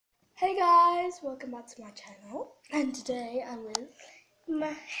Hey guys, welcome back to my channel, and today I'm with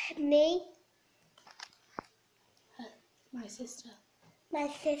Me, my sister. my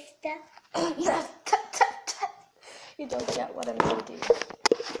sister. You don't get what I'm going to do.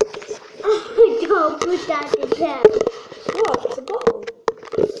 Don't put that in there. What? It's a bottle.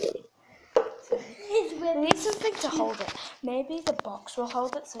 It's We need something to hold it. Maybe the box will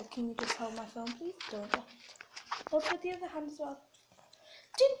hold it, so can you just hold my phone, please? Don't drop it. Hold with the other hand as well.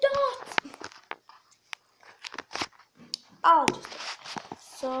 Do not! I'll just do it.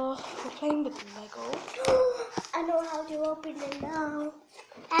 So, we're playing with Lego. I know how to open it now.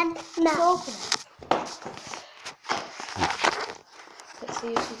 And So now. open it. Let's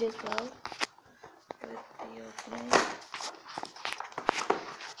see if she did well with the opening.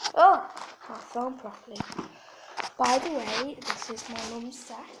 Oh, I filmed properly. By the way, this is my mum's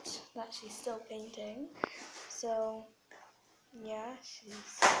set that she's still painting. So, yeah,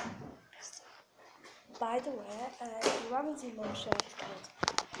 she's. By the way, if you haven't seen Mum's shirt, it's called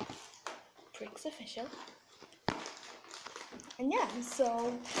Pricks Official. And yeah,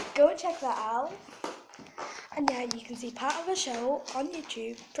 so go and check that out. And yeah, you can see part of the show on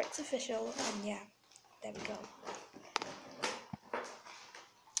YouTube, Pricks Official. And yeah, there we go.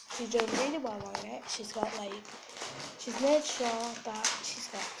 She's doing really well on it. She's made sure that she's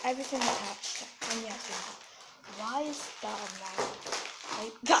got everything attached. And yeah, so why is that on there?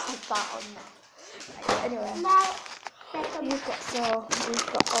 Like, that on there. Right, anyway, Now, we've got all the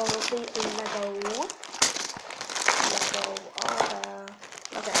Lego, all the,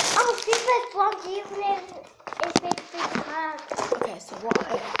 okay. oh, this is one even if it's big hard. Okay, so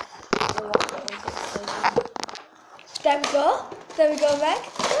there we go, Meg.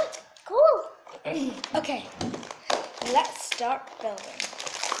 Cool. Okay, let's start building.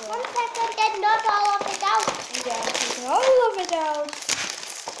 So, 1 second, then not all of it out. yeah, taking all of it out.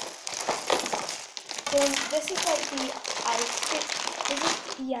 So this is like the ice cream.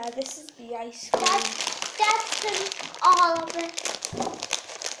 This is the ice cream. That's all of it.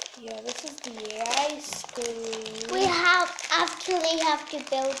 Yeah, this is the ice cream. We actually have to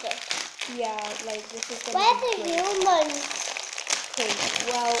build it. Yeah, like this is gonna Where's be the great. humans? Okay,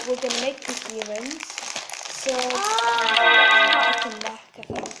 well, we're gonna make the humans. So Ah. that's the neck, I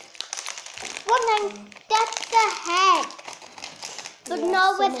think. Well, that's the head. But Yeah, no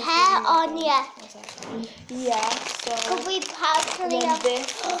some with of hair them on are yet. exactly. Yeah, so Because we and actually then have. this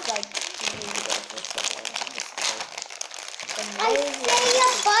is like really good. I see a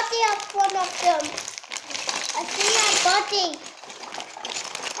body of one of them. I see a body.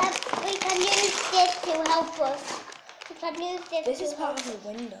 And we can use this to help us. We can use this This to is part help of the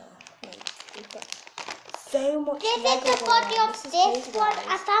window. Like, we've got so much This is Lego the going body on. of This this is crazy, one. guys.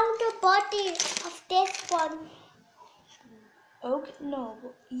 I found the body of this one. Okay, no,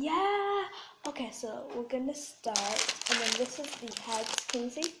 yeah. Okay, so we're gonna start, and then this is the heads. Can you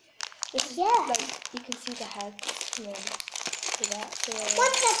see? This is like you can see the heads. And then see that. So,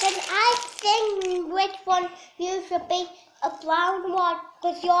 1 second, I think which one you should be a brown one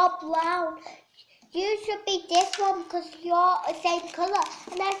because you're brown. You should be this one because you're the same color,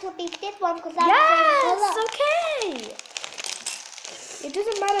 and I should be this one because I'm the same color. yes, okay. It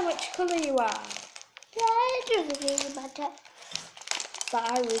doesn't matter which color you are, Yeah, it doesn't really matter. but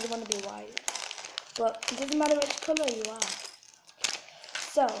I really want to be white. But it doesn't matter which color you are.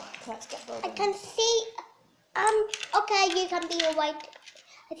 So let's get I building. can see. Okay, you can be a white.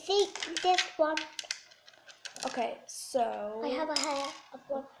 I see this one. Okay, so I have a hair of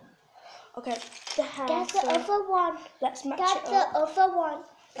one. okay, the hair. That's the other one. Let's match That's it the up. other one.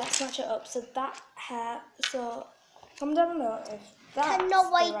 Let's match it up. So that hair. So comment down below if that's Cannot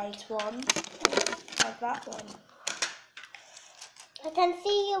the wait. right one. Or that one. I can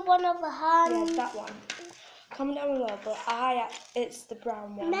see one of the hands. Yeah, that one. Comment down below, but it's the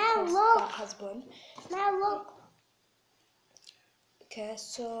brown one. Now 'Cause look. that has one. Now look. Okay,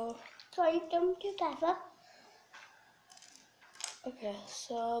 so Join them together.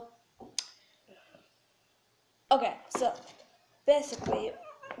 Okay, so basically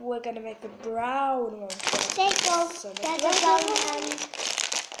we're gonna make the brown one first. There you go. So There's a brown hand.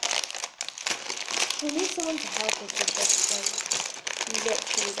 we need someone to help us with this, like,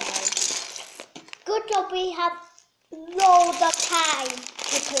 literally, guys. Good job we have loads of time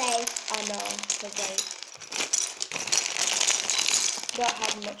to play. I know, because don't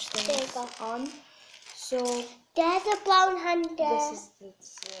have much There you things go. on. So There's a brown hand there. this is the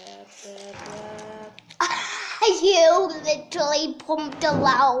You literally pumped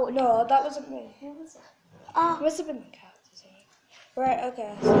aloud. No, that wasn't me. Who was it? It must have been the cat or something. Right,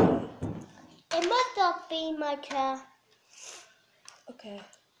 okay, so It must have been my chair. okay.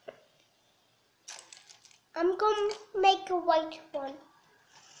 I'm going to make a white one.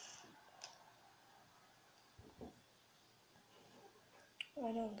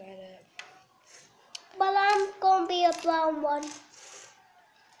 I don't get it. Well, I'm going to be a brown one.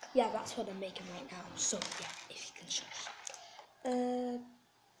 Yeah, that's what I'm making right now. So, yeah, if you can shush.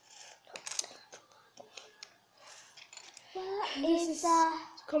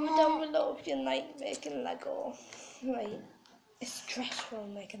 Comment down below if you like making Lego. Right. It's stressful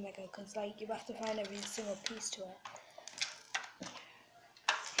making Lego because, like, you have to find every single piece to it.